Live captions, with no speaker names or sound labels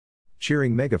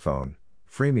Cheering Megaphone,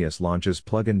 Freemius launches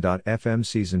Plugin.fm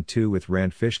Season 2 with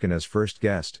Rand Fishkin as first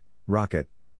guest, Rocket.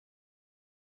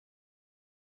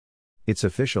 It's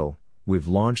official, we've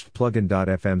launched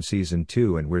Plugin.fm Season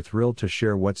 2 and we're thrilled to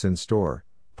share what's in store.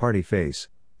 Party Face,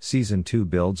 Season 2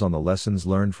 builds on the lessons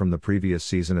learned from the previous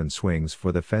season and swings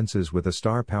for the fences with a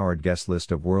star-powered guest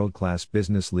list of world-class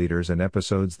business leaders and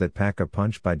episodes that pack a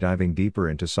punch by diving deeper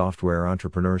into software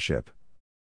entrepreneurship.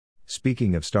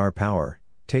 Speaking of star power,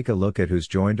 take a look at who's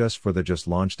joined us for the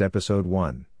just-launched Episode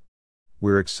 1.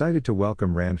 We're excited to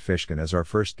welcome Rand Fishkin as our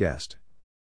first guest.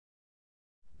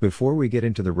 Before we get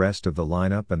into the rest of the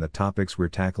lineup and the topics we're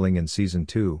tackling in Season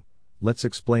 2, let's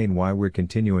explain why we're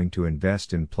continuing to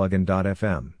invest in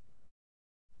Plugin.fm.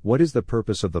 What is the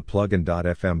purpose of the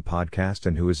Plugin.fm podcast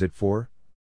and who is it for?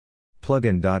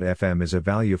 Plugin.fm is a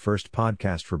value-first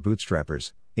podcast for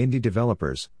bootstrappers, indie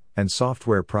developers, and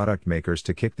software product makers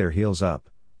to kick their heels up,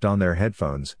 don their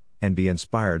headphones, and be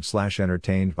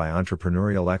inspired/entertained by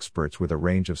entrepreneurial experts with a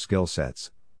range of skill sets.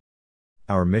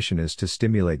 Our mission is to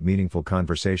stimulate meaningful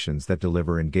conversations that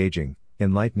deliver engaging,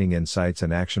 enlightening insights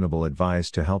and actionable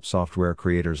advice to help software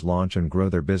creators launch and grow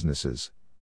their businesses.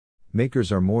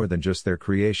 Makers are more than just their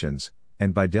creations,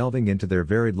 and by delving into their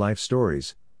varied life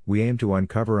stories, we aim to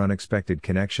uncover unexpected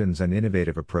connections and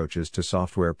innovative approaches to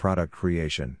software product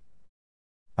creation.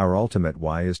 Our ultimate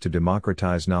why is to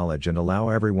democratize knowledge and allow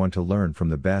everyone to learn from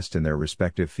the best in their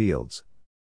respective fields.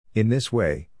 In this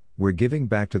way, we're giving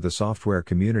back to the software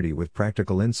community with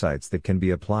practical insights that can be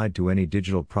applied to any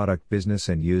digital product business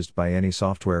and used by any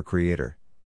software creator.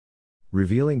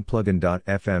 Revealing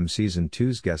Plugin.fm Season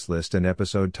 2's guest list and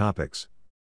episode topics.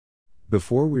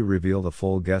 Before we reveal the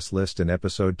full guest list and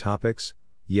episode topics,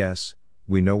 yes,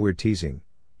 we know we're teasing.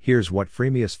 Here's what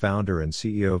Freemius founder and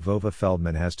CEO Vova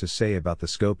Feldman has to say about the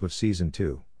scope of Season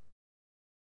 2.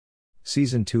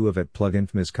 Season 2 of At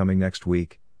Plugin.fm is coming next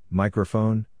week.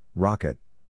 Microphone, Rocket.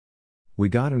 We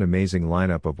got an amazing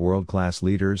lineup of world-class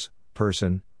leaders,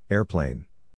 person, airplane.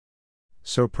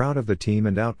 So proud of the team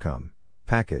and outcome,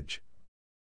 package.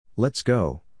 Let's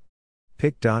go.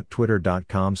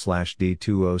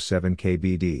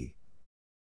 pic.twitter.com/D207KBD.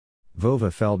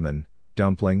 Vova Feldman,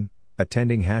 Dumpling,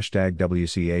 attending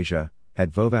 #WCAsia,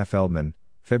 at Vova Feldman,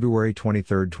 February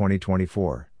 23,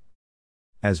 2024.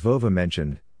 As Vova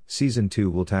mentioned, Season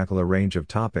 2 will tackle a range of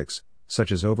topics,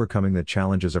 such as overcoming the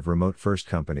challenges of remote-first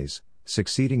companies,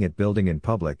 succeeding at building in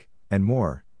public, and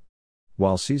more.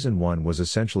 While Season 1 was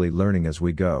essentially learning as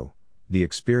we go, the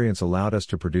experience allowed us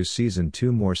to produce Season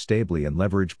 2 more stably and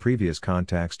leverage previous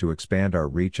contacts to expand our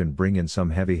reach and bring in some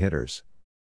heavy hitters.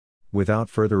 Without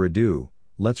further ado,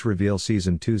 let's reveal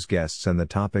Season 2's guests and the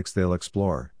topics they'll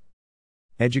explore.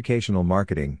 Educational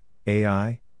marketing,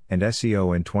 AI, and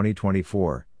SEO in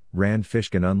 2024, Rand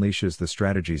Fishkin unleashes the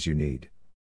strategies you need.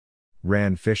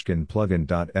 Rand Fishkin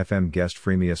Plugin.fm guest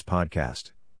Freemius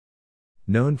podcast.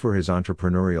 Known for his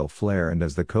entrepreneurial flair and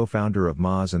as the co-founder of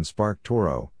Moz and Spark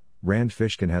Toro, Rand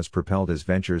Fishkin has propelled his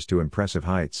ventures to impressive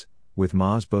heights, with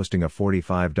Moz boasting a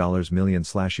 $45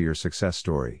 million/year success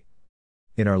story.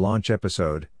 In our launch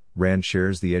episode, Rand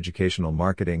shares the educational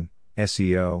marketing,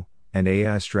 SEO, and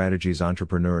AI strategies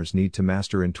entrepreneurs need to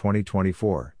master in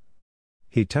 2024.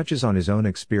 He touches on his own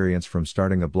experience from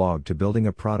starting a blog to building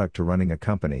a product to running a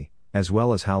company, as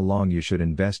well as how long you should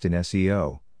invest in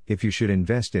SEO, if you should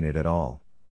invest in it at all.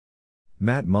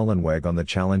 Matt Mullenweg on the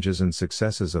challenges and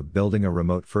successes of building a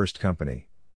remote-first company.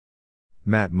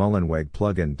 Matt Mullenweg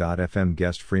Plugin.fm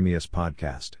guest Freemius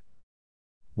podcast.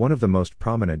 One of the most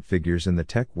prominent figures in the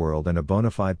tech world and a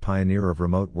bona fide pioneer of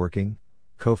remote working,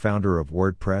 co-founder of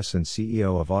WordPress and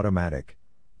CEO of Automatic,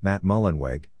 Matt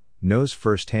Mullenweg, knows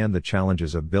firsthand the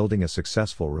challenges of building a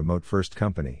successful remote-first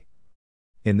company.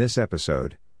 In this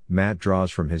episode, Matt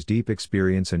draws from his deep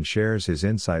experience and shares his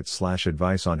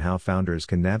insights/advice on how founders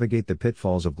can navigate the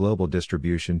pitfalls of global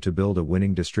distribution to build a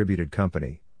winning distributed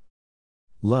company.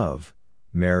 Love,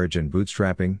 marriage and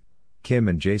bootstrapping, Kim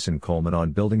and Jason Coleman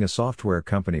on building a software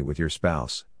company with your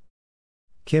spouse.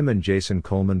 Kim and Jason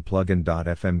Coleman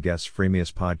Plugin.fm guests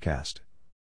Freemius podcast.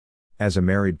 As a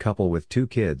married couple with 2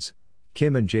 kids,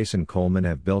 Kim and Jason Coleman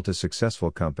have built a successful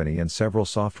company and several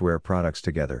software products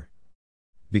together.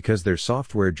 Because their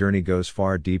software journey goes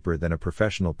far deeper than a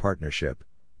professional partnership,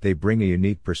 they bring a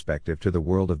unique perspective to the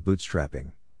world of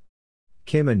bootstrapping.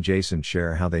 Kim and Jason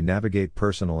share how they navigate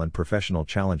personal and professional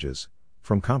challenges,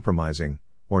 from compromising,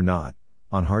 or not,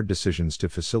 on hard decisions to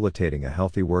facilitating a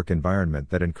healthy work environment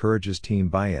that encourages team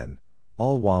buy-in,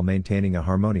 all while maintaining a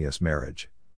harmonious marriage.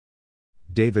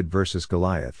 David vs.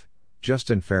 Goliath,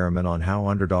 Justin Ferriman on how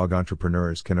underdog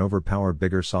entrepreneurs can overpower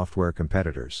bigger software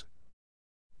competitors.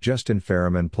 Justin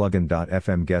Ferriman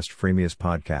Plugin.fm guest Freemius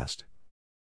podcast.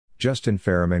 Justin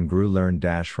Ferriman grew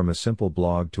LearnDash from a simple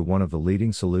blog to one of the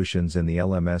leading solutions in the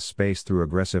LMS space through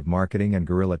aggressive marketing and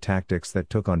guerrilla tactics that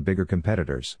took on bigger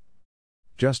competitors.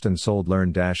 Justin sold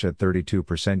LearnDash at 32%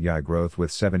 YoY growth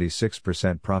with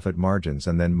 76% profit margins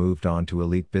and then moved on to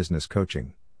elite business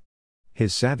coaching.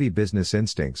 His savvy business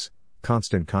instincts,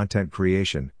 constant content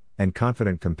creation, and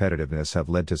confident competitiveness have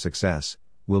led to success.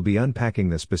 We'll be unpacking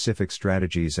the specific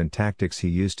strategies and tactics he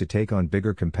used to take on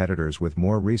bigger competitors with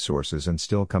more resources and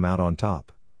still come out on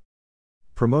top.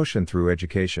 Promotion through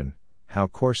education: how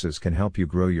courses can help you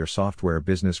grow your software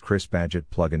business. Chris Badgett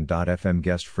Plugin.fm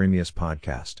guest Freemius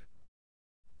podcast.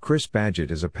 Chris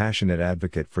Badgett is a passionate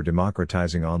advocate for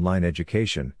democratizing online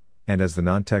education, and as the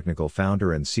non-technical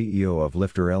founder and CEO of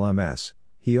Lifter LMS,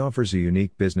 he offers a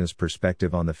unique business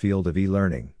perspective on the field of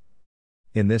e-learning.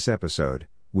 In this episode,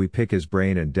 we pick his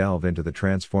brain and delve into the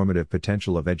transformative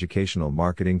potential of educational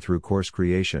marketing through course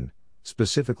creation,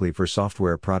 specifically for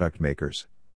software product makers.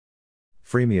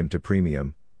 Freemium to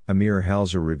premium, Amir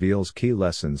Halzer reveals key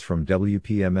lessons from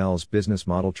WPML's business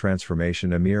model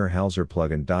transformation. Amir Halzer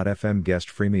Plugin.fm guest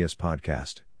Freemius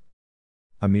podcast.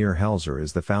 Amir Halzer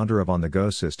is the founder of On The Go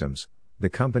Systems, the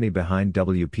company behind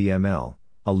WPML,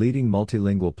 a leading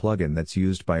multilingual plugin that's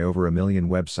used by over 1 million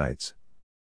websites.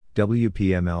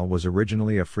 WPML was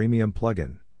originally a freemium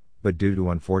plugin, but due to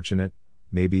unfortunate,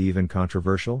 maybe even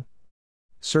controversial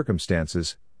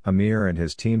circumstances, Amir and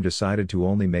his team decided to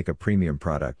only make a premium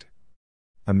product.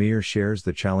 Amir shares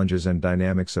the challenges and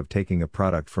dynamics of taking a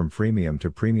product from freemium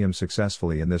to premium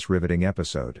successfully in this riveting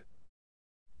episode.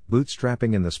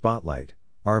 Bootstrapping in the spotlight: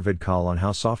 Arvid Kahl on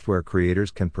how software creators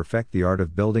can perfect the art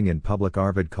of building in public.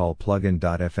 Arvid Kahl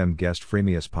Plugin.fm guest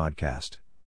Freemius podcast.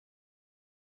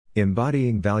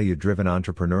 Embodying value-driven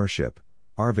entrepreneurship: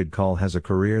 Arvid Kahl has a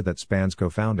career that spans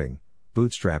co-founding,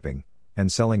 bootstrapping, and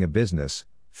selling a business,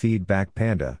 Feedback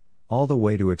Panda, all the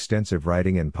way to extensive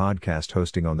writing and podcast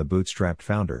hosting on The Bootstrapped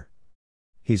Founder.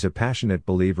 He's a passionate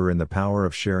believer in the power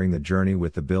of sharing the journey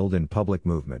with the Build in Public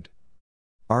movement.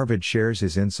 Arvid shares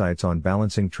his insights on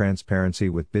balancing transparency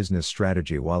with business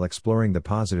strategy while exploring the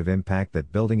positive impact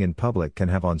that building in public can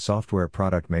have on software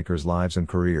product makers' lives and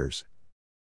careers.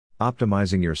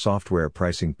 Optimizing your software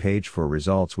pricing page for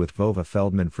results with Vova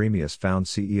Feldman. Freemius found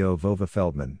CEO Vova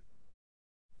Feldman.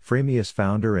 Freemius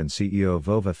founder and CEO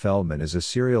Vova Feldman is a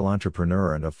serial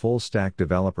entrepreneur and a full-stack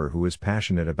developer who is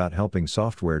passionate about helping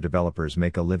software developers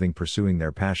make a living pursuing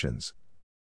their passions.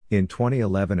 In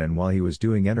 2011, and while he was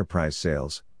doing enterprise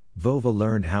sales, Vova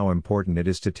learned how important it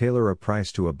is to tailor a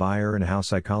price to a buyer and how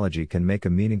psychology can make a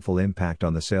meaningful impact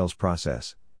on the sales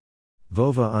process.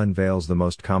 Vova unveils the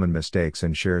most common mistakes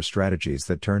and shares strategies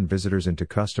that turn visitors into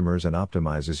customers and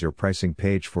optimizes your pricing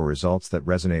page for results that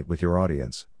resonate with your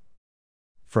audience.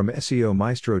 From SEO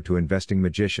maestro to investing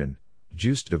magician,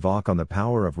 Juice Devok on the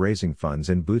power of raising funds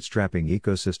in bootstrapping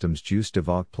ecosystems. Juice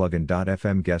Devok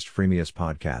Plugin.fm guest Freemius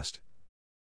podcast.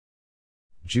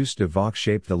 Juice Devok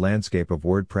shaped the landscape of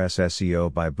WordPress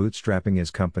SEO by bootstrapping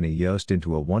his company Yoast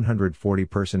into a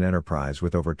 140-person enterprise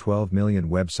with over 12 million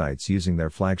websites using their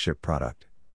flagship product.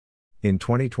 In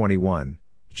 2021,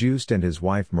 Juice and his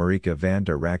wife Marika van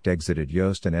der Racht exited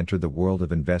Yoast and entered the world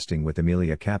of investing with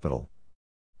Amelia Capital.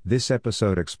 This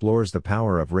episode explores the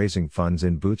power of raising funds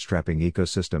in bootstrapping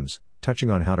ecosystems, touching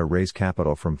on how to raise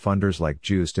capital from funders like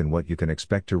Juiced and what you can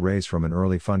expect to raise from an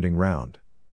early funding round.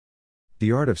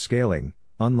 The art of scaling: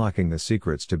 unlocking the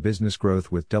secrets to business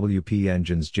growth with WP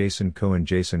Engine's Jason Cohen.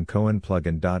 Jason Cohen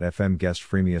Plugin.fm guest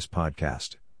Freemius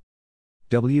podcast.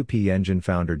 WP Engine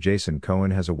founder Jason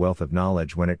Cohen has a wealth of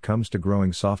knowledge when it comes to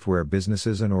growing software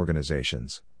businesses and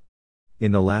organizations.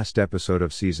 In the last episode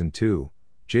of Season 2,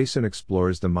 Jason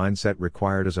explores the mindset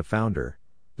required as a founder,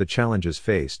 the challenges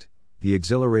faced, the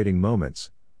exhilarating moments,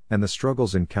 and the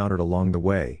struggles encountered along the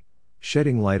way,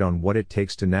 shedding light on what it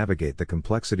takes to navigate the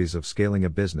complexities of scaling a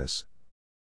business.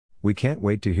 We can't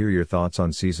wait to hear your thoughts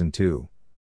on Season 2.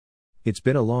 It's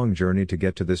been a long journey to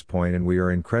get to this point, and we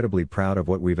are incredibly proud of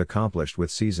what we've accomplished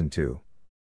with Season 2.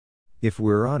 If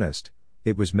we're honest,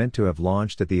 it was meant to have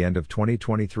launched at the end of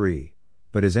 2023,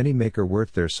 but as any maker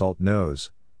worth their salt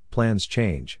knows, plans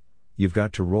change, you've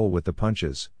got to roll with the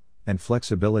punches, and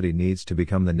flexibility needs to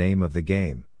become the name of the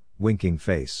game. Winking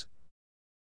face.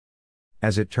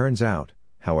 As it turns out,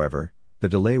 however, the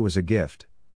delay was a gift.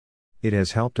 It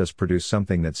has helped us produce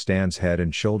something that stands head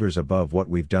and shoulders above what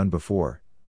we've done before.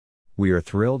 We are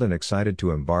thrilled and excited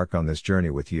to embark on this journey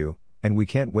with you, and we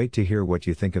can't wait to hear what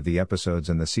you think of the episodes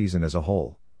and the season as a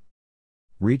whole.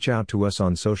 Reach out to us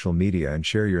on social media and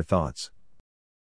share your thoughts.